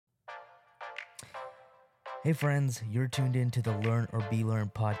Hey friends, you're tuned in to the Learn or Be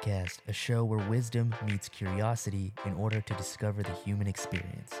Learned podcast, a show where wisdom meets curiosity in order to discover the human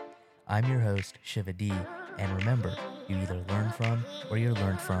experience. I'm your host, Shiva D, and remember, you either learn from or you're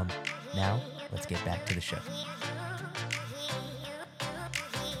learned from. Now, let's get back to the show. Welcome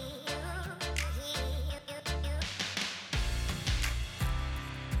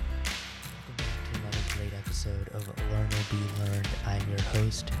back to another great episode of Learn or Be Learned. I'm your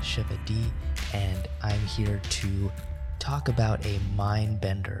host, Shiva D, and I'm here to talk about a mind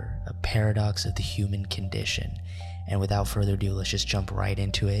bender, a paradox of the human condition. And without further ado, let's just jump right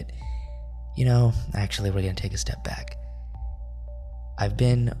into it. Actually, we're going to take a step back. I've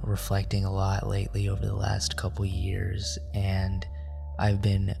been reflecting a lot lately over the last couple years, and I've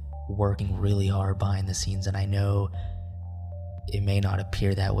been working really hard behind the scenes, and I know it may not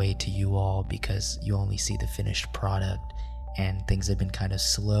appear that way to you all because you only see the finished product, and things have been kind of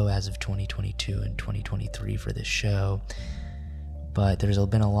slow as of 2022 and 2023 for this show. But there's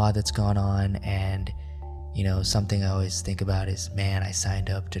been a lot that's gone on, and something I always think about is, man, I signed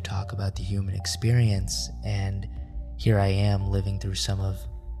up to talk about the human experience, and here I am living through some of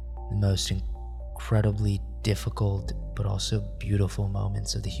the most incredibly difficult but also beautiful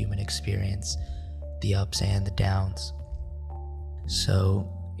moments of the human experience, the ups and the downs. So,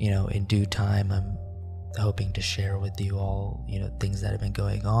 in due time, I'm hoping to share with you all, things that have been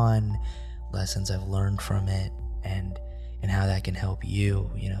going on, lessons I've learned from it, and how that can help you,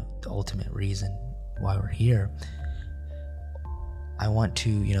 the ultimate reason why we're here. I want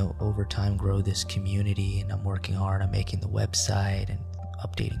to, over time grow this community, and I'm working hard on making the website and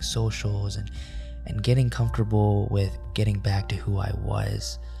updating socials and getting comfortable with getting back to who I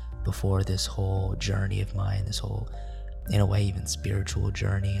was before this whole journey of mine, this whole, in a way, even spiritual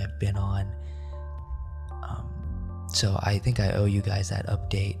journey I've been on. So I think I owe you guys that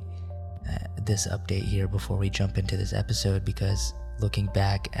update, this update here before we jump into this episode, because looking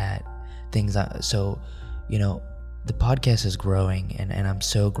back at things, the podcast is growing, and I'm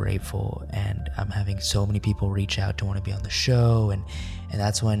so grateful, and I'm having so many people reach out to want to be on the show, and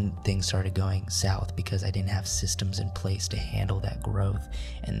that's when things started going south, because I didn't have systems in place to handle that growth,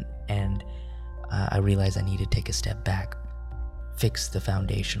 and I realized I needed to take a step back, fix the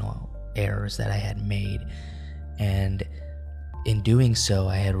foundational errors that I had made. And in doing so,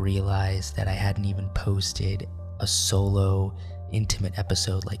 I had realized that I hadn't even posted a solo intimate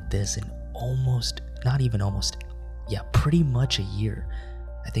episode like this in pretty much a year.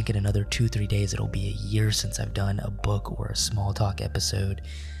 I think in another 2-3 days it'll be a year since I've done a book or a small talk episode.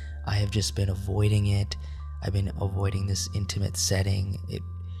 I have just been avoiding it. I've been avoiding this intimate setting.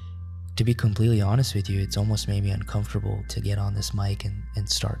 To be completely honest with you, it's almost made me uncomfortable to get on this mic and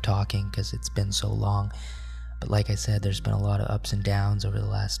start talking, because it's been so long. But like I said, there's been a lot of ups and downs over the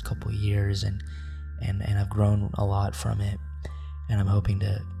last couple of years, and I've grown a lot from it, and I'm hoping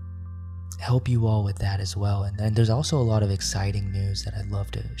to help you all with that as well. And there's also a lot of exciting news that I'd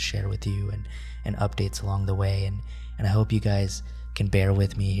love to share with you, and updates along the way, and I hope you guys can bear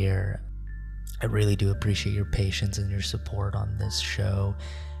with me here. I really do appreciate your patience and your support on this show,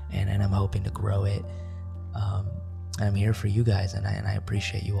 and I'm hoping to grow it. I'm here for you guys, and I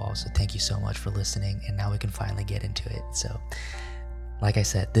appreciate you all. So thank you so much for listening, and now we can finally get into it. So, like I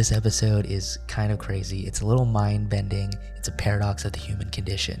said, this episode is kind of crazy. It's a little mind-bending. It's a paradox of the human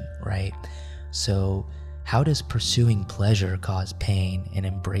condition, right? So how does pursuing pleasure cause pain, and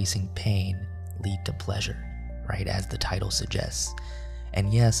embracing pain lead to pleasure, right? As the title suggests.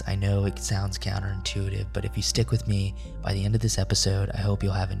 And yes, I know it sounds counterintuitive, but if you stick with me, by the end of this episode, I hope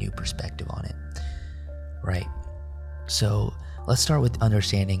you'll have a new perspective on it, right? So let's start with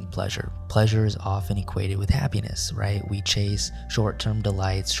understanding pleasure. Pleasure is often equated with happiness, right? We chase short-term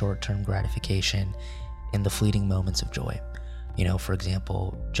delights, short-term gratification in the fleeting moments of joy. For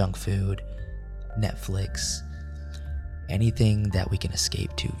example, junk food, Netflix, anything that we can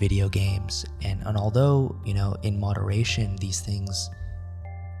escape to, video games. And although, in moderation, these things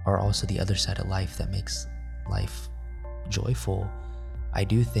are also the other side of life that makes life joyful, I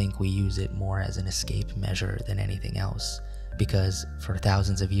do think we use it more as an escape measure than anything else, because for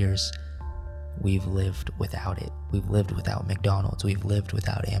thousands of years, we've lived without it. We've lived without McDonald's. We've lived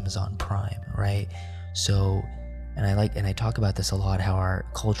without Amazon Prime, right? So, and I talk about this a lot, how our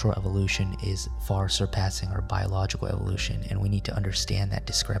cultural evolution is far surpassing our biological evolution, and we need to understand that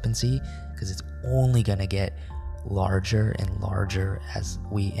discrepancy, because it's only going to get larger and larger as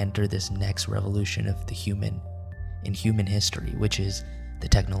we enter this next revolution of the human history, which is the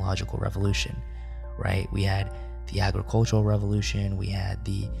technological revolution, right? We had the agricultural revolution, we had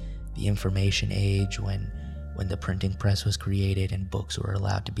the information age when the printing press was created and books were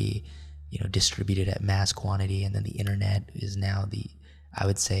allowed to be distributed at mass quantity, and then the internet is now I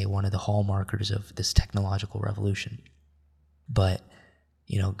would say, one of the hallmarkers of this technological revolution. But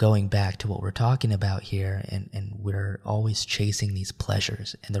going back to what we're talking about here, and we're always chasing these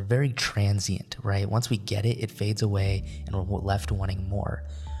pleasures, and they're very transient, right? Once we get it, it fades away, and we're left wanting more.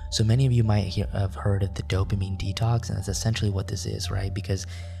 So many of you might have heard of the dopamine detox, and that's essentially what this is, right? Because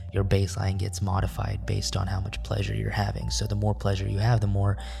your baseline gets modified based on how much pleasure you're having. So the more pleasure you have, the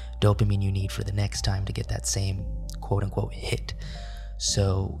more dopamine you need for the next time to get that same quote-unquote hit.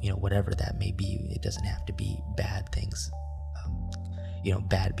 So, whatever that may be, it doesn't have to be bad things.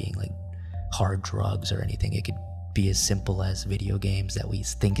 Bad being like hard drugs or anything. It could be as simple as video games that we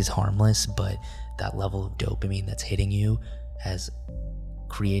think is harmless, but that level of dopamine that's hitting you has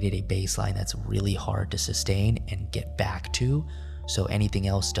created a baseline that's really hard to sustain and get back to. So anything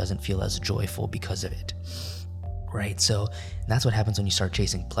else doesn't feel as joyful because of it, right? So that's what happens when you start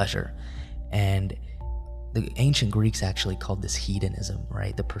chasing pleasure. And the ancient Greeks actually called this hedonism,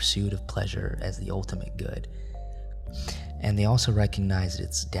 right? The pursuit of pleasure as the ultimate good. And they also recognized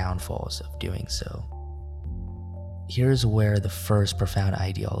its downfalls of doing so. Here's where the first profound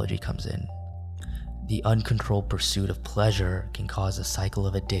ideology comes in. The uncontrolled pursuit of pleasure can cause a cycle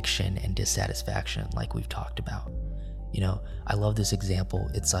of addiction and dissatisfaction, like we've talked about. I love this example.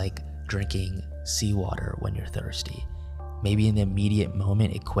 It's like drinking seawater when you're thirsty. Maybe in the immediate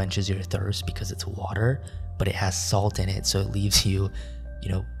moment it quenches your thirst because it's water, but it has salt in it, so it leaves you,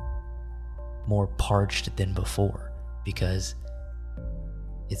 more parched than before because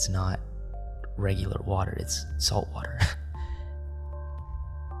it's not regular water, it's salt water.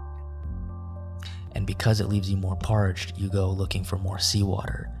 And because it leaves you more parched, you go looking for more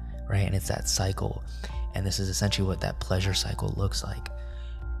seawater, right? And it's that cycle. And this is essentially what that pleasure cycle looks like.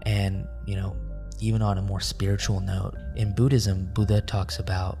 And, even on a more spiritual note, in Buddhism, Buddha talks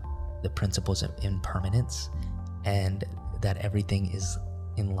about the principles of impermanence and that everything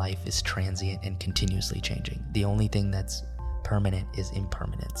in life is transient and continuously changing. The only thing that's permanent is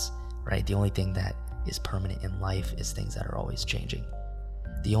impermanence, right? The only thing that is permanent in life is things that are always changing.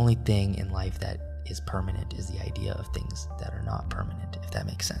 The only thing in life that is permanent is the idea of things that are not permanent, if that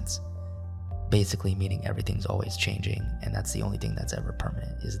makes sense. Basically meaning everything's always changing, and that's the only thing that's ever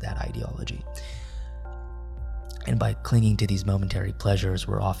permanent, is that ideology. And by clinging to these momentary pleasures,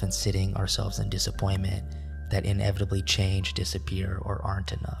 we're often sitting ourselves in disappointment that inevitably change, disappear, or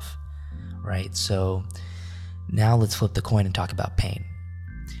aren't enough, right? So now let's flip the coin and talk about pain.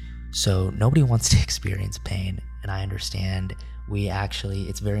 So nobody wants to experience pain, and I understand.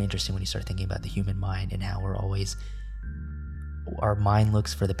 It's very interesting when you start thinking about the human mind and how our mind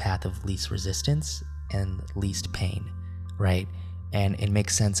looks for the path of least resistance and least pain, right? And it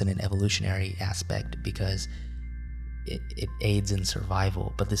makes sense in an evolutionary aspect because it aids in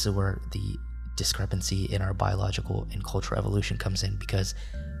survival. But this is where the discrepancy in our biological and cultural evolution comes in, because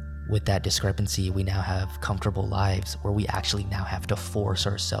with that discrepancy, we now have comfortable lives where we actually now have to force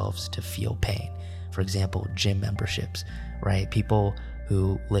ourselves to feel pain. For example, gym memberships, right? People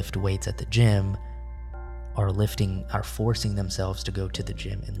who lift weights at the gym are forcing themselves to go to the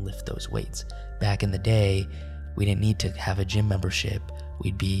gym and lift those weights. Back in the day, we didn't need to have a gym membership.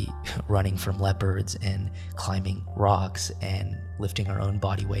 We'd be running from leopards and climbing rocks and lifting our own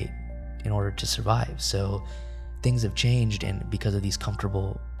body weight in order to survive. So things have changed, and because of these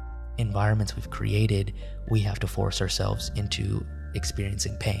comfortable environments we've created, we have to force ourselves into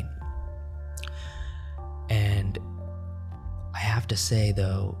experiencing pain. And I have to say,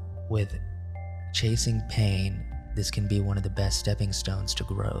 though, with chasing pain, this can be one of the best stepping stones to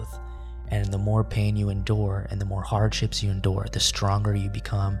growth. And the more pain you endure and the more hardships you endure, the stronger you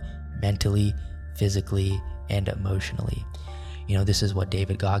become mentally, physically, and emotionally. This is what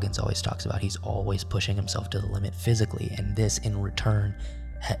David Goggins always talks about. He's always pushing himself to the limit physically, and this in return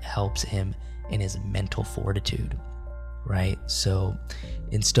helps him in his mental fortitude, right? So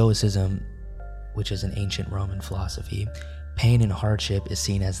in Stoicism, which is an ancient Roman philosophy, pain and hardship is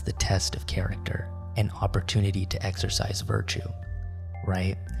seen as the test of character, an opportunity to exercise virtue,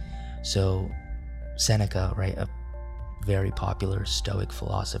 right? So Seneca, right, a very popular Stoic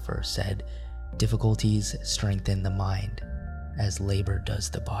philosopher, said, "Difficulties strengthen the mind as labor does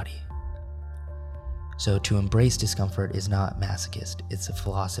the body." So to embrace discomfort is not masochist. It's a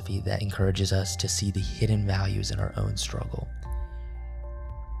philosophy that encourages us to see the hidden values in our own struggle.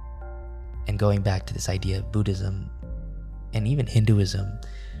 And going back to this idea of Buddhism and even Hinduism,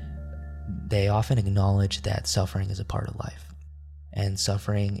 they often acknowledge that suffering is a part of life. And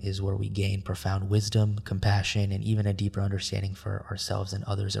suffering is where we gain profound wisdom, compassion, and even a deeper understanding for ourselves and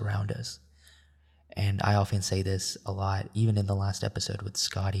others around us. And I often say this a lot, even in the last episode with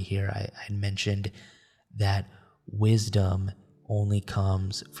Scotty here, I mentioned that wisdom only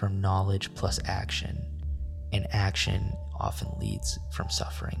comes from knowledge plus action, and action often leads from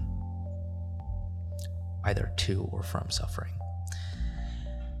suffering, either to or from suffering.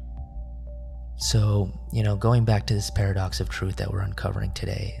 So, going back to this paradox of truth that we're uncovering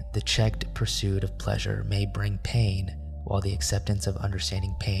today, the checked pursuit of pleasure may bring pain, while the acceptance of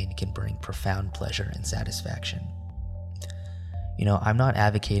understanding pain can bring profound pleasure and satisfaction. I'm not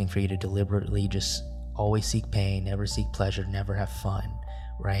advocating for you to deliberately just always seek pain, never seek pleasure, never have fun,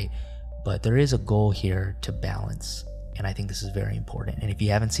 right? But there is a goal here to balance, and I think this is very important. And if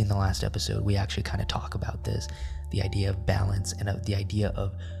you haven't seen the last episode, we actually kind of talk about this, the idea of balance and of the idea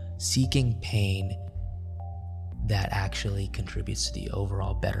of seeking pain that actually contributes to the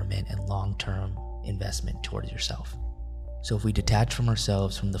overall betterment and long-term investment towards yourself. So if we detach from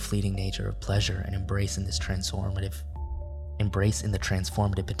ourselves from the fleeting nature of pleasure and embrace in the transformative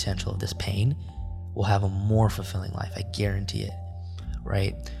potential of this pain, we'll have a more fulfilling life. I guarantee it,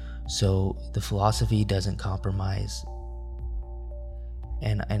 right? So the philosophy doesn't compromise,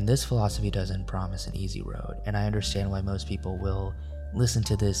 and this philosophy doesn't promise an easy road. And I understand why most people will listen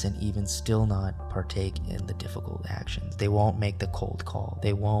to this and even still not partake in the difficult actions. They won't make the cold call.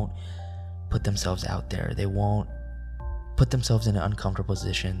 They won't put themselves out there. They won't put themselves in an uncomfortable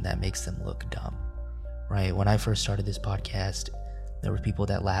position that makes them look dumb, right? When I first started this podcast, there were people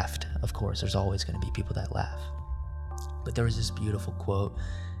that laughed. Of course, there's always going to be people that laugh. But there was this beautiful quote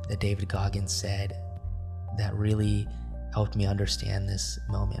that David Goggins said that really helped me understand this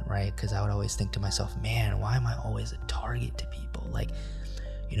moment, right? Because I would always think to myself, man, why am I always a target to people?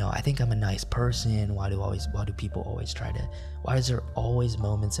 I think I'm a nice person. Why is there always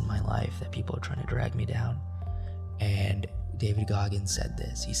moments in my life that people are trying to drag me down? And David Goggins said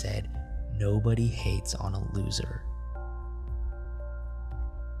this. He said, nobody hates on a loser.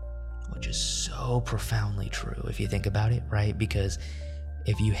 Which is so profoundly true if you think about it, right? Because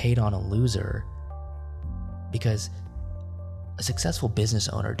if you hate on a loser, because a successful business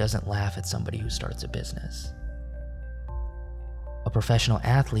owner doesn't laugh at somebody who starts a business. A professional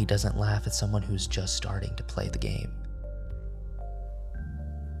athlete doesn't laugh at someone who's just starting to play the game.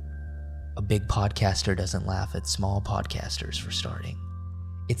 A big podcaster doesn't laugh at small podcasters for starting.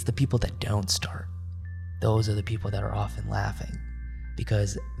 It's the people that don't start. Those are the people that are often laughing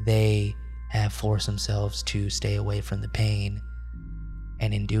because they have forced themselves to stay away from the pain,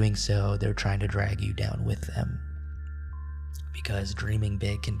 and in doing so, they're trying to drag you down with them. Because dreaming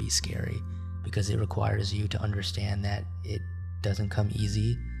big can be scary, because it requires you to understand that it doesn't come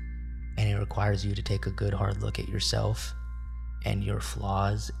easy, and it requires you to take a good hard look at yourself and your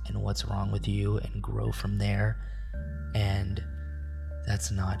flaws and what's wrong with you and grow from there. And that's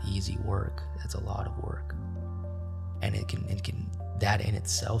not easy work. That's a lot of work. And that in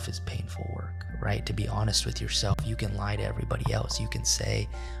itself is painful work, right? To be honest with yourself. You can lie to everybody else. You can say,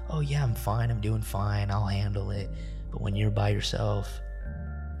 oh yeah, I'm fine, I'm doing fine, I'll handle it. But when you're by yourself,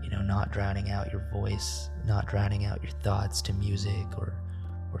 not drowning out your voice, not drowning out your thoughts to music or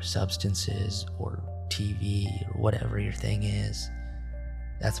substances or TV or whatever your thing is,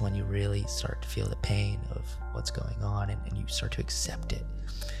 that's when you really start to feel the pain of what's going on, and you start to accept it.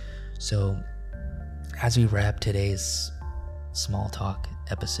 So as we wrap today's small talk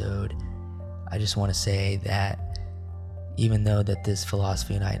episode, I just want to say that even though that this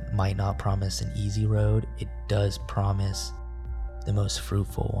philosophy might not promise an easy road, it does promise the most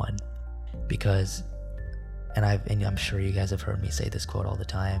fruitful one. Because, and I'm sure you guys have heard me say this quote all the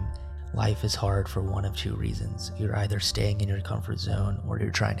time, life is hard for one of two reasons. You're either staying in your comfort zone or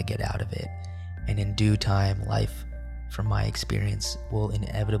you're trying to get out of it. And in due time, life, from my experience, will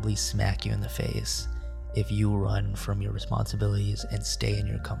inevitably smack you in the face if you run from your responsibilities and stay in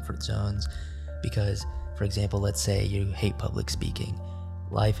your comfort zones. Because, for example, let's say you hate public speaking.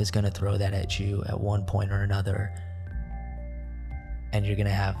 Life is going to throw that at you at one point or another, and you're going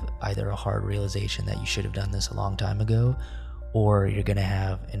to have either a hard realization that you should have done this a long time ago, or you're going to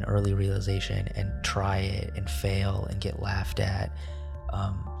have an early realization and try it and fail and get laughed at.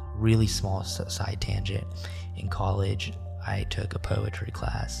 Really small side tangent. In college, I took a poetry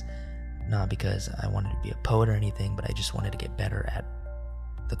class, not because I wanted to be a poet or anything, but I just wanted to get better at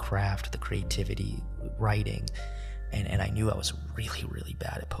the craft, the creativity, writing. And I knew I was really, really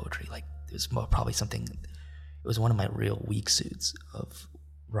bad at poetry. Like, it was probably something, it was one of my real weak suits of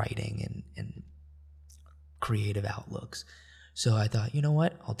writing and creative outlooks. So I thought, you know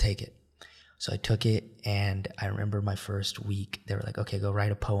what, I'll take it. So I took it, and I remember my first week, they were like, okay, go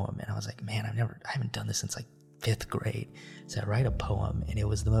write a poem. And I was like, man, I haven't done this since like 5th grade. So I write a poem, and it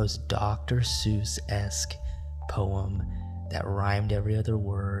was the most Dr. Seuss-esque poem that rhymed every other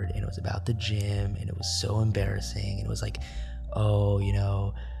word, and it was about the gym, and it was so embarrassing. And it was like, oh, you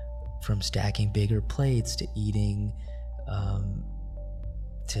know, from stacking bigger plates to eating,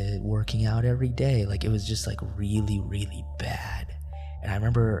 to working out every day. Like, it was just like really, really bad. And I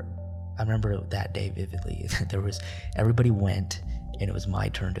remember that day vividly. Everybody went, and it was my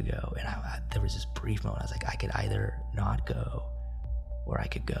turn to go. And there was this brief moment. I was like, I could either not go, or I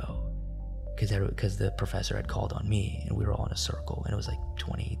could go. Because the professor had called on me, and we were all in a circle, and it was like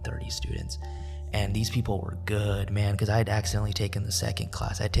 20, 30 students. And these people were good, man, because I had accidentally taken the second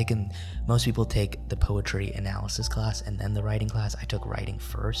class. Most people take the poetry analysis class and then the writing class. I took writing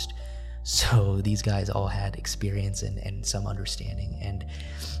first. So these guys all had experience and some understanding, and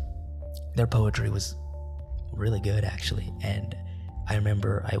their poetry was really good, actually. And I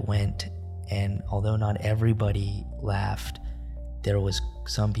remember I went, and although not everybody laughed, there was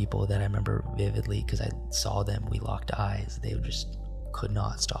some people that I remember vividly, because I saw them, we locked eyes. They just could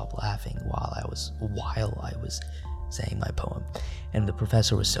not stop laughing while I was saying my poem. And the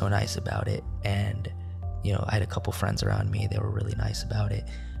professor was so nice about it. And, you know, I had a couple friends around me. They were really nice about it.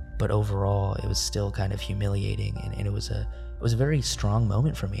 But overall, it was still kind of humiliating. And it was a very strong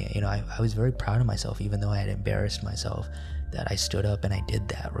moment for me. You know, I was very proud of myself, even though I had embarrassed myself, that I stood up and I did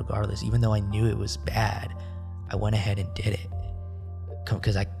that regardless. Even though I knew it was bad, I went ahead and did it,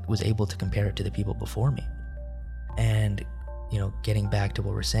 because I was able to compare it to the people before me. And, you know, getting back to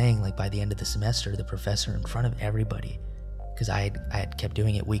what we're saying, like by the end of the semester, the professor, in front of everybody, because I had kept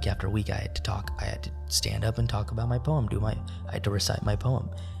doing it week after week, I had to stand up and talk about my poem, I had to recite my poem.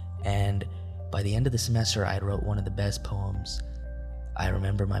 And by the end of the semester, I wrote one of the best poems. I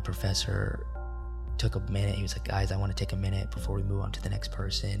remember my professor took a minute. He was like, guys, I want to take a minute before we move on to the next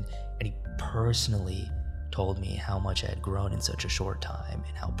person. And he personally told me how much I had grown in such a short time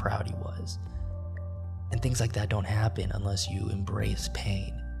and how proud he was. And things like that don't happen unless you embrace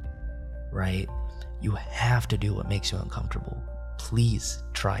pain, right? You have to do what makes you uncomfortable. Please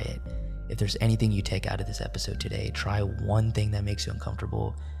try it. If there's anything you take out of this episode today, try one thing that makes you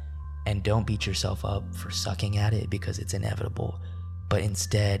uncomfortable, and don't beat yourself up for sucking at it because it's inevitable. But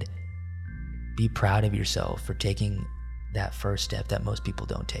instead, be proud of yourself for taking that first step that most people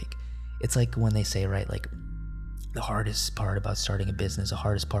don't take. It's like when they say, right, like, the hardest part about starting a business, the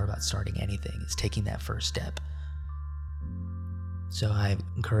hardest part about starting anything is taking that first step. So I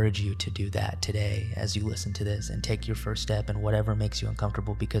encourage you to do that today as you listen to this, and take your first step in whatever makes you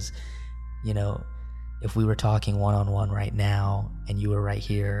uncomfortable, because, you know, if we were talking one-on-one right now and you were right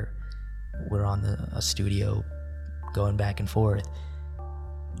here, we're on a studio going back and forth,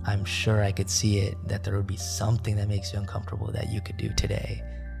 I'm sure I could see it, that there would be something that makes you uncomfortable that you could do today.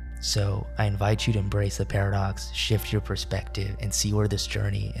 So I invite you to embrace the paradox, shift your perspective, and see where this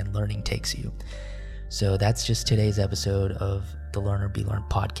journey and learning takes you. So that's just today's episode of the Learn or Be Learned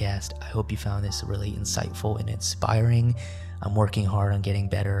podcast. I hope you found this really insightful and inspiring. I'm working hard on getting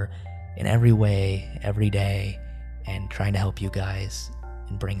better in every way, every day, and trying to help you guys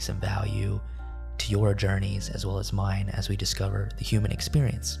and bring some value to your journeys as well as mine as we discover the human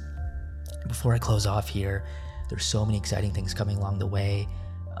experience. Before I close off here, there's so many exciting things coming along the way.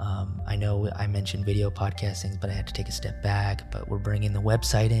 I know I mentioned video podcasting, but I had to take a step back. But we're bringing the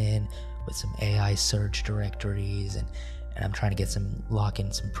website in with some AI search directories, and I'm trying to lock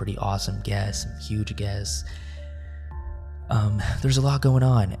in some pretty awesome guests, some huge guests. There's a lot going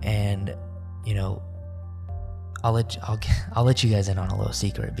on, and you know, I'll let you guys in on a little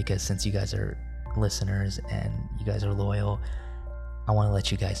secret, because since you guys are listeners and you guys are loyal, I want to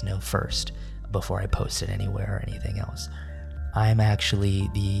let you guys know first before I post it anywhere or anything else. I'm actually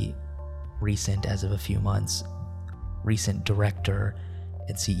the as of a few months, recent director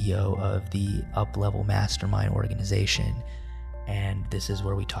and CEO of the Up Level Mastermind organization. And this is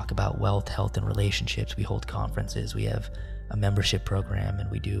where we talk about wealth, health, and relationships. We hold conferences, we have a membership program,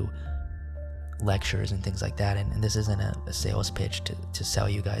 and we do lectures and things like that. And this isn't a sales pitch to sell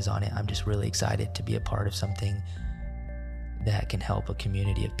you guys on it. I'm just really excited to be a part of something that can help a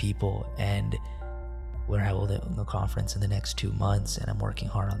community of people. And we're holding a conference in the next 2 months, and I'm working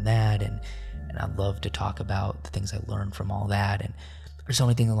hard on that. And I'd love to talk about the things I learned from all that. And there's so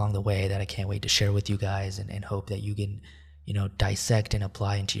many things along the way that I can't wait to share with you guys, and hope that you can, you know, dissect and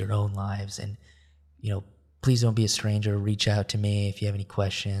apply into your own lives. And, you know, please don't be a stranger. Reach out to me if you have any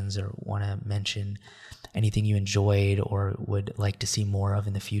questions or want to mention anything you enjoyed or would like to see more of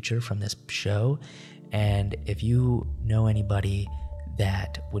in the future from this show. And if you know anybody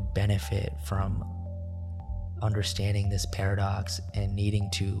that would benefit from understanding this paradox and needing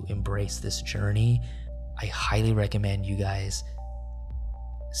to embrace this journey, I highly recommend you guys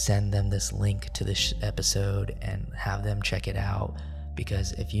send them this link to this episode and have them check it out,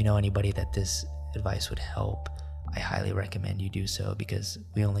 because if you know anybody that this advice would help, I highly recommend you do so, because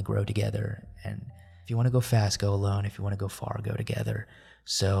we only grow together. And if you want to go fast, go alone. If you want to go far, go together.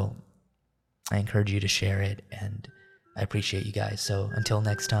 So I encourage you to share it, and I appreciate you guys. So until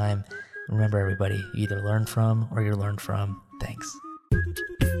next time, remember everybody, you either learn from or you're learned from. Thanks.